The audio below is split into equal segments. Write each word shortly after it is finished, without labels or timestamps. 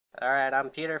Alright, I'm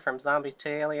Peter from Zombies to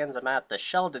Aliens. I'm at the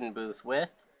Sheldon booth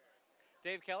with...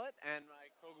 Dave Kellett and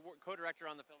my co-director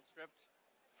on the film Stripped,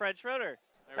 Fred Schroeder.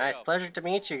 There we Nice, go. pleasure to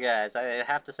meet you guys. I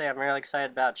have to say I'm really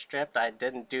excited about Stripped. I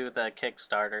didn't do the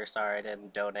Kickstarter, sorry I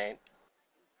didn't donate.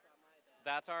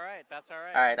 That's all right. That's all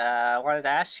right. Alright, I wanted to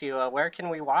ask you, where can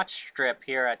we watch Strip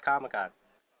here at Comic-Con?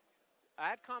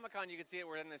 At Comic-Con, you can see it.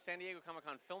 We're in the San Diego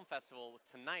Comic-Con Film Festival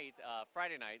tonight,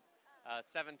 Friday night,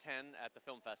 7:10 at the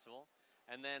film festival.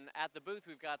 And then at the booth,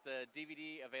 we've got the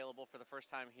DVD available for the first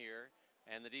time here.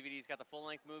 And the DVD's got the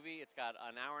full-length movie. It's got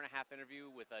an hour-and-a-half interview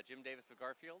with Jim Davis of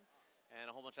Garfield and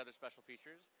a whole bunch of other special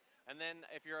features. And then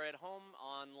if you're at home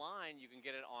online, you can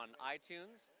get it on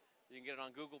iTunes. You can get it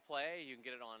on Google Play. You can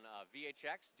get it on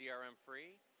VHX, DRM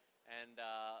free, and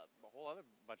a whole other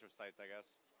bunch of sites, I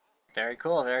guess. Very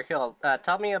cool, very cool.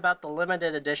 Tell me about the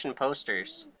limited edition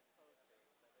posters.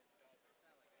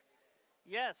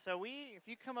 Yes, so if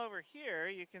you come over here,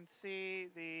 you can see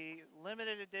the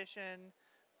limited edition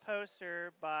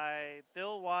poster by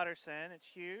Bill Watterson. It's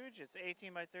huge. It's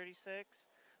 18 by 36.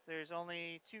 There's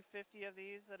only 250 of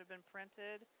these that have been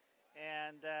printed,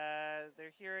 and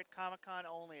they're here at Comic-Con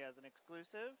only as an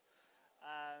exclusive.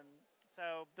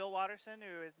 So Bill Watterson,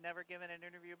 who has never given an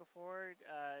interview before,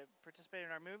 participated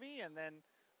in our movie and then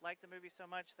liked the movie so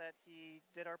much that he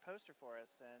did our poster for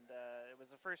us. And it was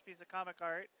the first piece of comic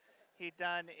art he'd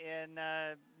done in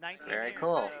 19 Very years.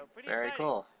 cool, So very exciting.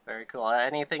 cool, very cool.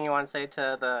 Anything you want to say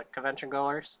to the convention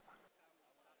goers?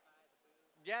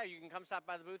 Yeah, you can come stop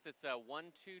by the booth. It's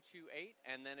 1228,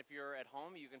 and then if you're at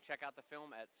home, you can check out the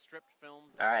film at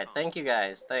strippedfilm.com. Alright, thank you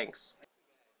guys, thanks.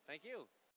 Thank you.